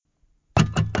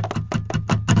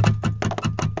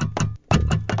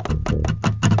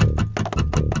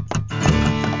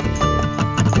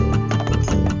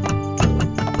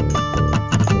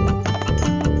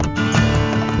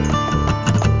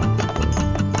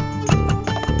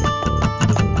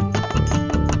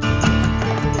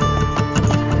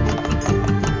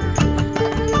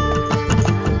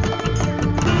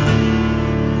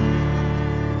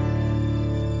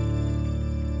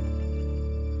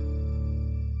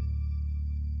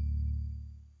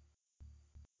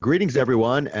Greetings,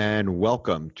 everyone, and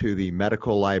welcome to the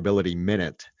Medical Liability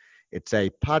Minute. It's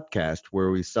a podcast where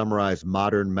we summarize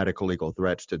modern medical legal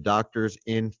threats to doctors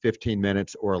in 15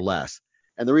 minutes or less.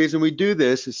 And the reason we do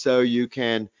this is so you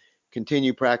can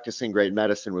continue practicing great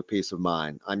medicine with peace of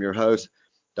mind. I'm your host,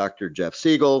 Dr. Jeff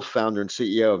Siegel, founder and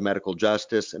CEO of Medical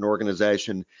Justice, an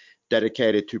organization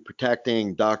dedicated to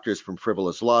protecting doctors from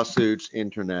frivolous lawsuits,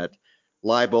 internet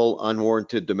libel,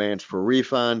 unwarranted demands for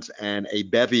refunds, and a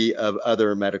bevy of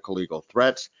other medical legal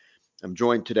threats. I'm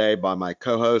joined today by my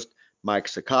co-host, Mike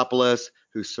Sakopoulos,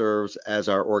 who serves as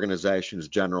our organization's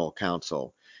general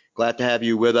counsel. Glad to have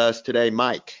you with us today,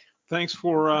 Mike. Thanks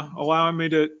for allowing me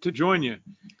to join you.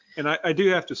 And I do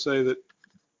have to say that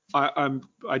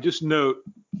I just note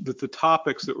that the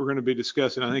topics that we're going to be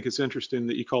discussing, I think it's interesting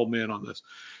that you called me in on this,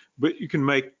 but you can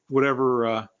make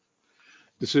whatever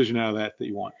decision out of that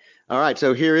you want. All right,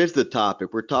 so here is the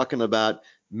topic. We're talking about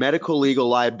medical legal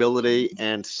liability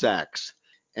and sex.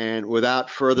 And without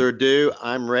further ado,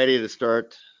 I'm ready to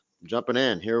start jumping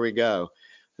in. Here we go.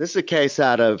 This is a case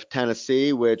out of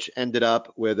Tennessee, which ended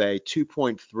up with a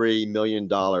 $2.3 million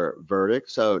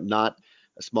verdict, so not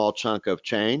a small chunk of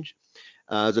change.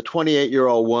 It's a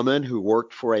 28-year-old woman who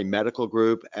worked for a medical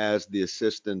group as the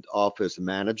assistant office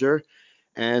manager.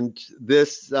 And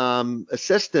this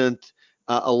assistant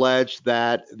alleged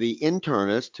that the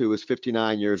internist, who was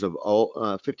 59 years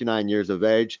of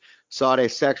age, sought a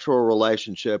sexual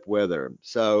relationship with her.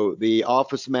 So the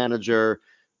office manager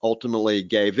ultimately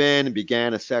gave in and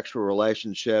began a sexual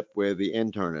relationship with the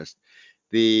internist.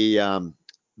 The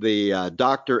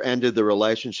doctor ended the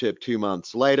relationship 2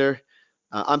 months later.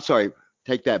 I'm sorry,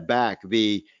 take that back.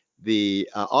 The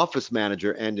office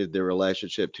manager ended the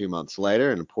relationship 2 months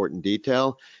later, an important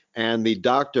detail, and the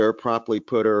doctor promptly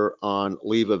put her on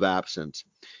leave of absence.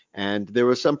 And there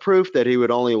was some proof that he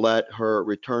would only let her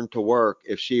return to work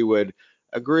if she would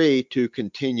agree to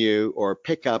continue or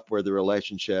pick up where the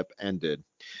relationship ended.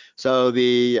 So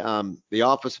the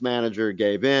office manager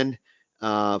gave in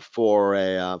for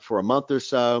a month or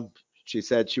so. She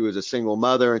said she was a single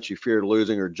mother and she feared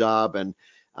losing her job, and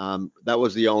that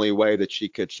was the only way that she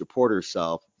could support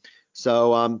herself.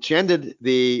 So she ended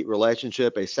the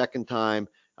relationship a second time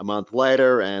a month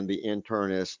later, and the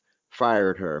internist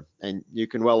fired her. And you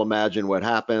can well imagine what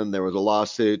happened. There was a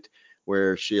lawsuit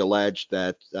where she alleged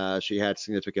that she had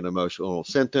significant emotional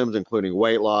symptoms, including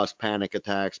weight loss, panic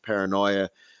attacks, paranoia,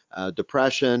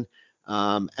 depression,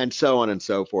 and so on and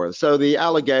so forth. So the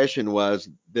allegation was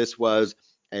this was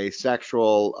a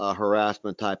sexual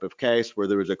harassment type of case where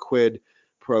there was a quid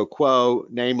pro quo,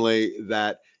 namely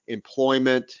that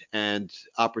employment and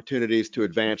opportunities to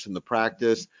advance in the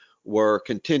practice were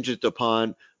contingent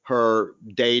upon her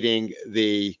dating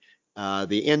the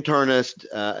internist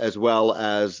as well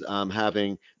as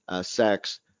having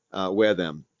sex with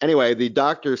him. Anyway, the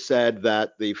doctor said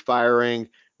that the firing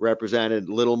represented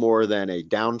little more than a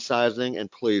downsizing,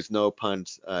 and please, no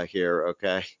puns here,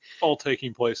 okay? All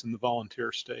taking place in the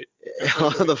volunteer state.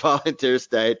 The volunteer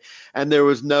state, and there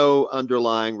was no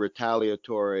underlying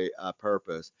retaliatory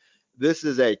purpose. This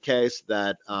is a case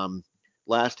that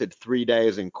lasted 3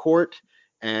 days in court,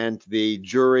 and the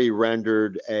jury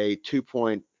rendered a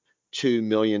 $2.2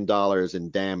 million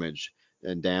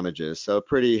in damages. So a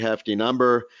pretty hefty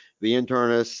number. The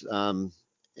internist,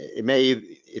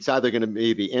 it's either going to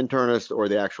be the internist or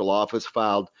the actual office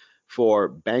filed for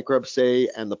bankruptcy,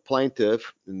 and the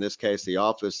plaintiff, in this case the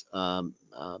office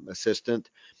assistant,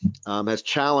 has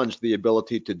challenged the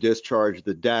ability to discharge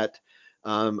the debt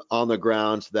on the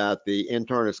grounds that the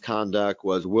internist's conduct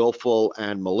was willful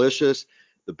and malicious.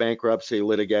 The bankruptcy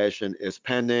litigation is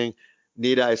pending.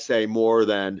 Need I say more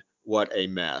than what a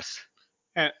mess?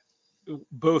 And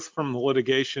both from the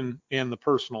litigation and the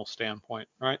personal standpoint,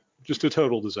 right? Just a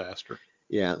total disaster.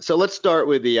 Yeah, so let's start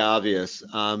with the obvious.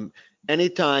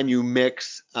 Anytime you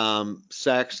mix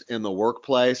sex in the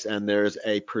workplace and there's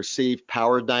a perceived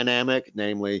power dynamic,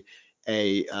 namely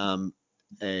a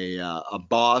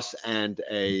boss and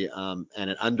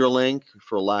an underling,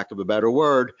 for lack of a better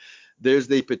word, there's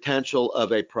the potential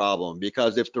of a problem,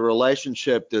 because if the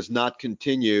relationship does not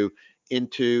continue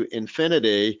into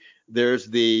infinity, there's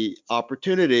the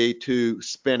opportunity to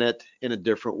spin it in a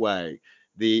different way.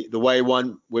 The way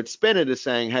one would spin it is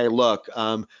saying, hey, look,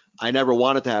 I never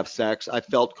wanted to have sex. I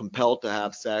felt compelled to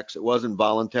have sex. It wasn't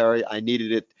voluntary. I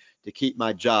needed it to keep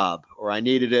my job, or I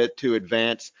needed it to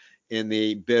advance in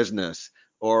the business,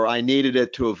 or I needed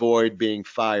it to avoid being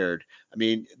fired. I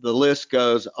mean, the list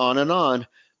goes on and on.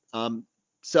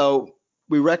 So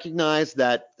we recognize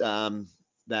that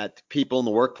that people in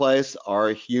the workplace are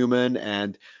human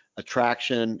and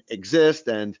attraction exists,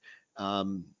 and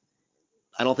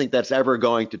I don't think that's ever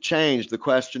going to change. The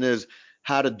question is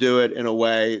how to do it in a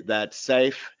way that's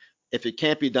safe. If it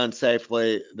can't be done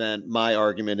safely, then my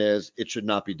argument is it should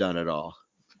not be done at all.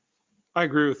 I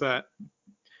agree with that.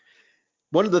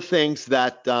 One of the things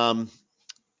that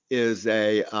is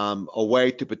a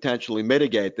way to potentially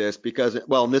mitigate this, because,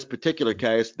 well, in this particular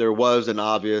case, there was an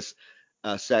obvious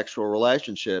sexual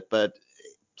relationship, but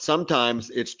sometimes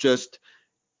it's just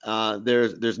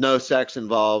there's no sex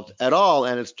involved at all,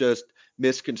 and it's just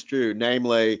misconstrued.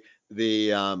 Namely,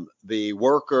 the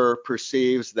worker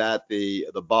perceives that the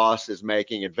boss is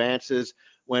making advances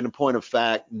when in point of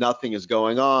fact nothing is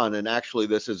going on, and actually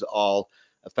this is all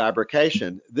a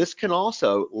fabrication. This can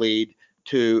also lead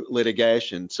to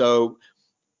litigation. So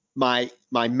my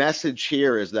message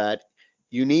here is that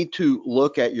you need to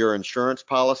look at your insurance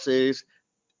policies.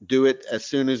 Do it as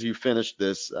soon as you finish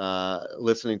this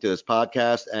listening to this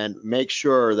podcast, and make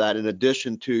sure that in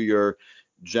addition to your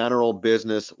general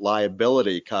business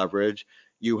liability coverage,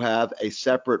 you have a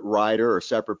separate rider or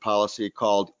separate policy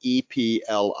called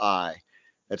EPLI.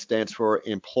 That stands for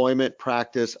Employment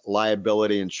Practice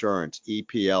Liability Insurance,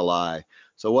 EPLI.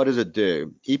 So what does it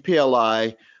do?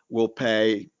 EPLI will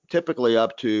pay typically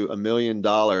up to $1 million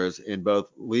in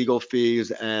both legal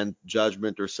fees and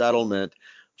judgment or settlement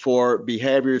for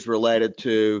behaviors related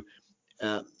to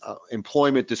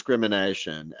employment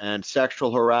discrimination, and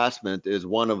sexual harassment is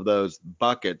one of those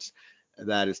buckets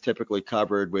that is typically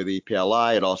covered with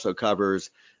EPLI. It also covers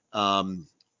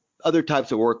other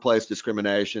types of workplace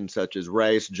discrimination such as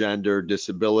race, gender,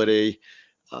 disability,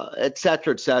 et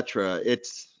cetera, et cetera.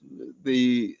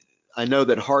 I know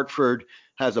that Hartford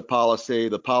has a policy.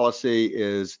 The policy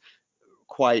is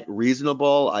quite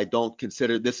reasonable. I don't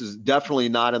consider this is definitely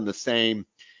not in the same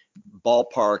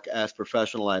ballpark as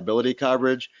professional liability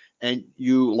coverage, and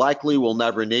you likely will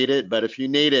never need it, but if you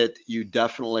need it, you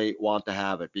definitely want to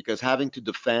have it, because having to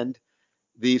defend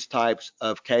these types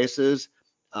of cases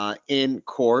in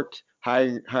court,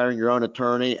 hiring your own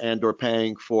attorney and or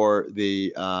paying for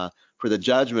the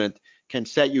judgment can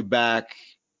set you back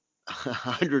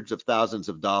hundreds of thousands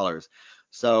of dollars.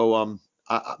 So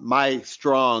my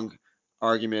strong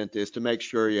argument is to make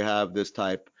sure you have this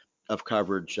type of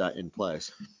coverage in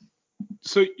place.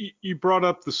 So you brought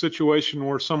up the situation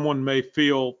where someone may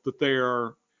feel that they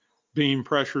are being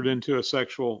pressured into a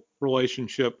sexual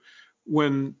relationship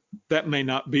when that may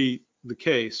not be the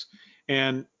case.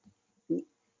 And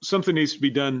something needs to be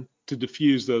done to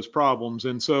diffuse those problems.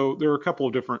 And so there are a couple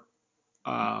of different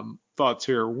thoughts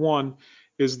here. One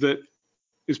is that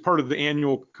as part of the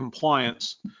annual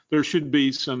compliance, there should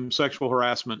be some sexual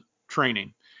harassment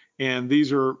training. And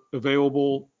these are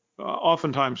available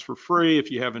oftentimes for free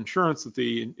if you have insurance, that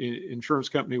the insurance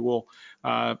company will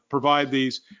provide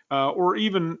these, or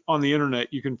even on the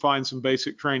internet you can find some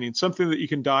basic training, something that you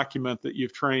can document that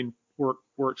you've trained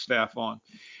work staff on.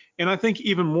 And I think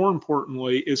even more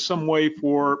importantly is some way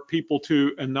for people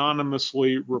to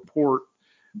anonymously report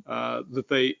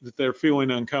that they're feeling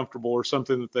uncomfortable or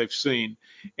something that they've seen.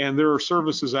 And there are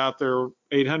services out there,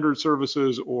 800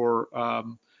 services or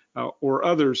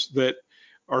others that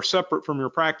are separate from your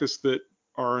practice that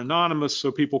are anonymous,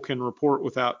 so people can report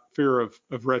without fear of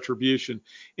retribution.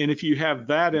 And if you have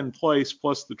that in place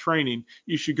plus the training,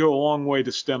 you should go a long way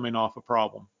to stemming off a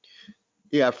problem.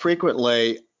 Yeah,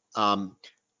 frequently,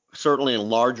 certainly in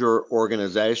larger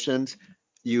organizations,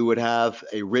 you would have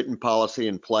a written policy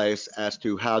in place as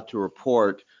to how to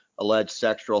report alleged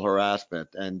sexual harassment,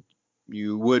 and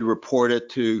you would report it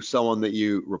to someone that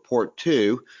you report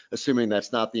to, assuming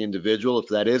that's not the individual. If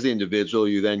that is the individual,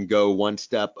 you then go one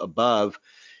step above,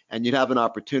 and you'd have an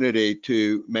opportunity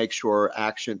to make sure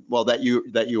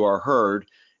that you are heard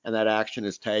and that action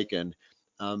is taken.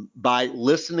 By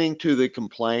listening to the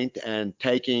complaint and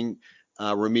taking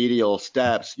remedial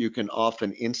steps, you can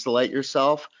often insulate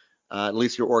yourself. At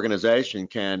least your organization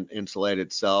can insulate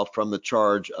itself from the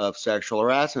charge of sexual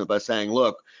harassment by saying,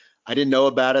 look, I didn't know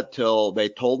about it till they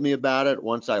told me about it.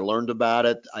 Once I learned about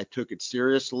it, I took it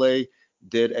seriously,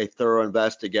 did a thorough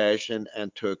investigation,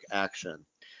 and took action.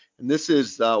 And this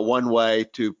is one way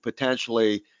to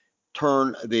potentially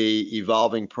turn the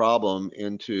evolving problem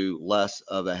into less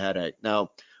of a headache. Now,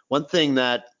 one thing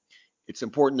that it's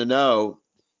important to know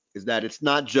is that it's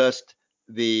not just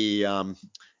the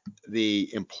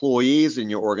employees in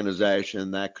your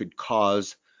organization that could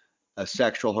cause a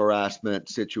sexual harassment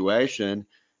situation.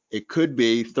 It could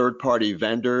be third-party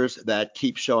vendors that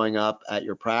keep showing up at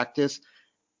your practice,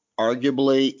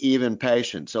 arguably even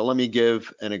patients. So let me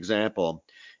give an example.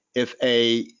 If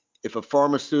a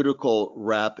pharmaceutical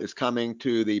rep is coming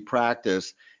to the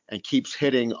practice and keeps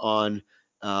hitting on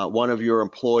one of your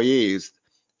employees,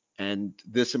 and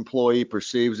this employee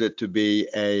perceives it to be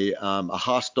a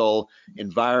hostile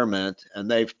environment, and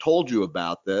they've told you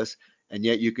about this, and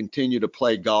yet you continue to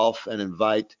play golf and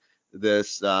invite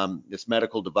this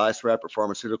medical device rep or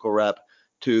pharmaceutical rep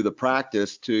to the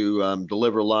practice to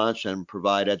deliver lunch and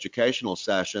provide educational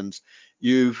sessions,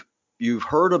 you've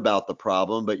heard about the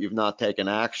problem, but you've not taken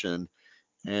action.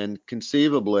 And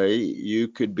conceivably, you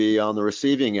could be on the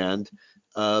receiving end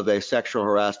of a sexual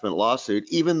harassment lawsuit,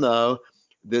 even though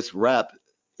this rep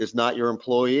is not your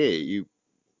employee.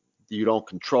 You don't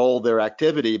control their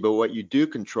activity, but what you do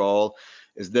control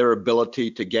is their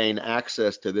ability to gain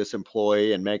access to this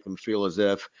employee and make them feel as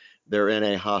if they're in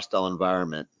a hostile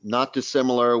environment. Not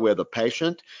dissimilar with a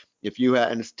patient. If you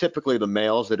have, and it's typically the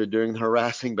males that are doing the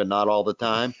harassing, but not all the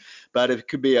time. But it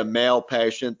could be a male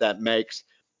patient that makes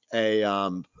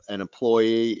an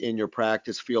employee in your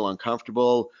practice feel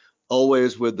uncomfortable,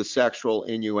 always with the sexual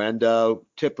innuendo,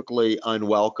 typically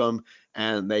unwelcome,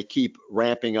 and they keep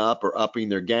ramping up or upping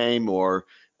their game, or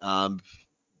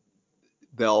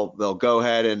they'll go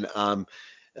ahead and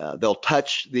they'll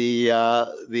touch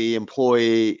the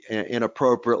employee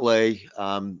inappropriately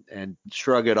and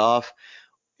shrug it off.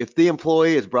 If the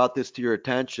employee has brought this to your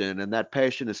attention and that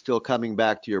patient is still coming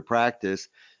back to your practice,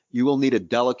 you will need a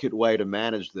delicate way to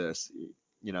manage this.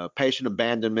 Patient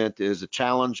abandonment is a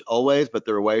challenge always, but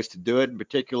there are ways to do it, and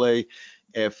particularly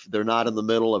if they're not in the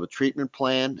middle of a treatment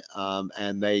plan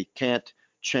and they can't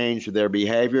change their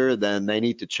behavior, then they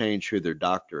need to change who their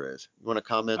doctor is. You want to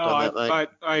comment on that, Mike?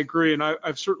 I agree, and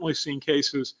I've certainly seen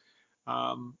cases.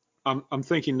 I'm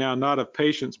thinking now not of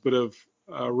patients, but of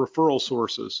referral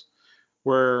sources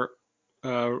where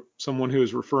someone who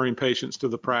is referring patients to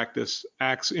the practice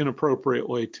acts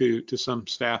inappropriately to some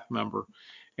staff member,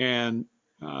 and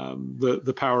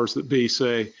the powers that be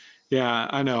say, yeah,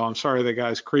 I know, I'm sorry, that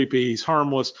guy's creepy, he's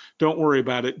harmless, don't worry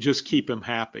about it, just keep him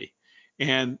happy.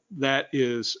 And that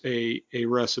is a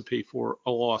recipe for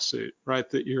a lawsuit, right?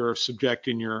 That you're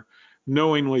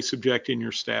knowingly subjecting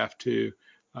your staff to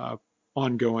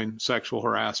ongoing sexual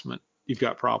harassment. You've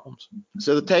got problems.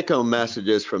 So the take-home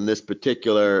messages from this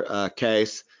particular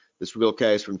case, this real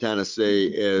case from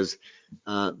Tennessee, is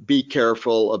be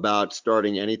careful about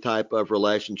starting any type of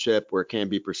relationship where it can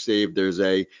be perceived there's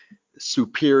a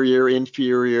superior,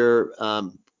 inferior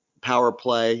power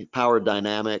play, power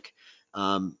dynamic,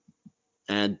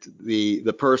 and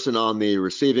the person on the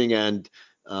receiving end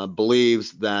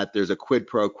believes that there's a quid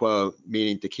pro quo,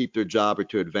 meaning to keep their job or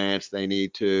to advance, they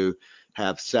need to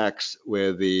have sex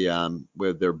with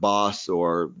their boss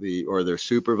or their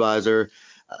supervisor.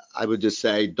 I would just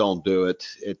say don't do it.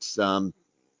 It's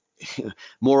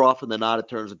more often than not it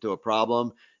turns into a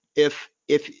problem. If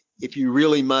you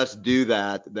really must do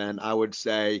that, then I would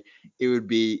say it would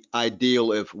be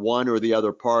ideal if one or the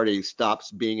other party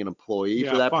stops being an employee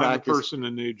for that find practice. Find the person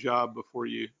a new job before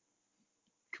you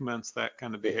commence that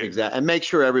kind of behavior. Exactly, and make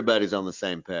sure everybody's on the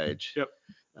same page. Yep.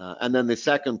 And then the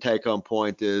second take-home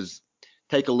point is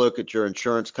take a look at your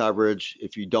insurance coverage.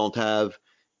 If you don't have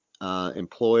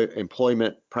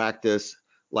employment practice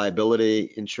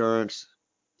liability insurance,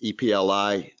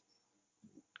 EPLI,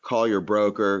 call your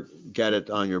broker, get it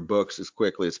on your books as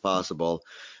quickly as possible.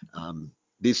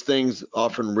 These things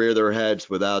often rear their heads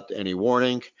without any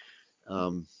warning.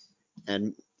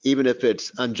 And even if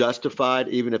it's unjustified,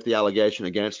 even if the allegation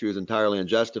against you is entirely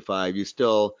unjustified, you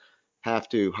still have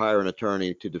to hire an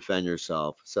attorney to defend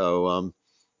yourself. So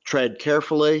tread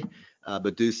carefully,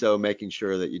 but do so making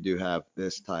sure that you do have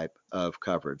this type of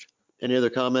coverage. Any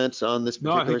other comments on this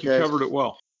particular case? No, I think you covered it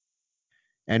well.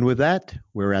 And with that,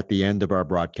 we're at the end of our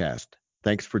broadcast.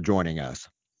 Thanks for joining us.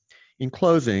 In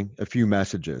closing, a few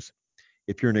messages.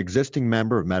 If you're an existing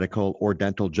member of medical or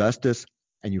dental justice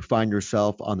and you find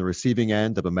yourself on the receiving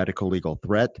end of a medical legal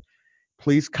threat,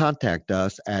 please contact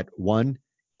us at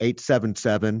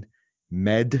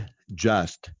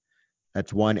 1-877-MED-JUST.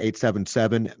 That's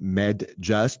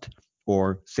 1-877-MED-JUST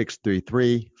or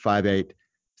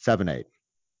 633-5878.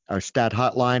 Our STAT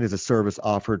hotline is a service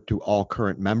offered to all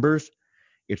current members.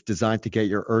 It's designed to get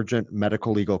your urgent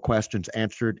medical legal questions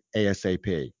answered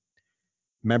ASAP.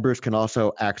 Members can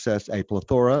also access a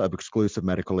plethora of exclusive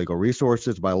medical legal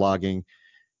resources by logging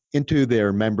into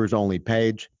their members-only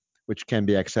page, which can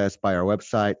be accessed by our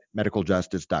website,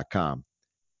 medicaljustice.com.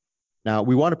 Now,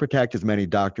 we want to protect as many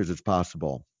doctors as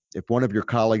possible. If one of your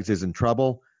colleagues is in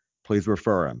trouble, please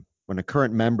refer him. When a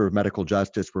current member of Medical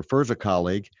Justice refers a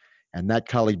colleague and that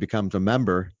colleague becomes a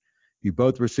member, you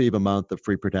both receive a month of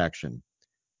free protection.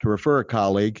 To refer a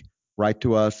colleague, write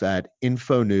to us at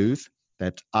InfoNews,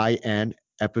 that's IN,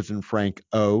 F as in Frank,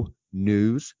 O,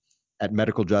 news, at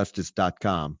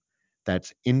medicaljustice.com.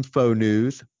 That's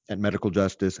InfoNews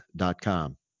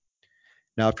medicaljustice.com.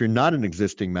 Now, if you're not an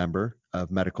existing member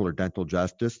of Medical or Dental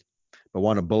Justice, but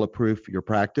want to bulletproof your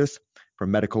practice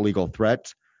from medical legal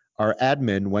threats, our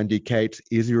admin, Wendy Cates,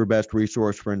 is your best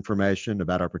resource for information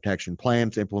about our protection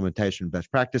plans, implementation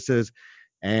best practices,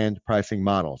 and pricing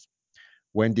models.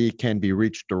 Wendy can be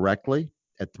reached directly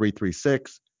at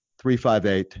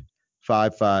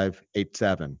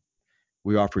 336-358-5587.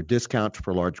 We offer discounts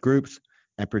for large groups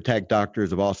and protect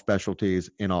doctors of all specialties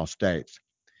in all states.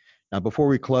 Now, before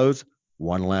we close,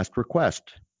 one last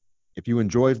request. If you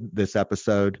enjoyed this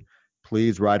episode,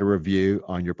 please write a review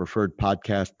on your preferred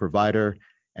podcast provider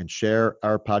and share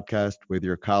our podcast with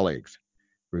your colleagues.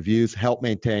 Reviews help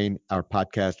maintain our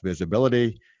podcast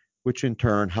visibility, which in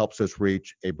turn helps us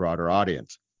reach a broader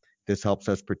audience. This helps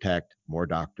us protect more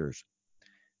doctors.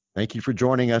 Thank you for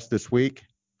joining us this week.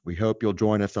 We hope you'll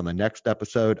join us on the next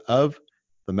episode of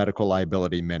the Medical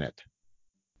Liability Minute.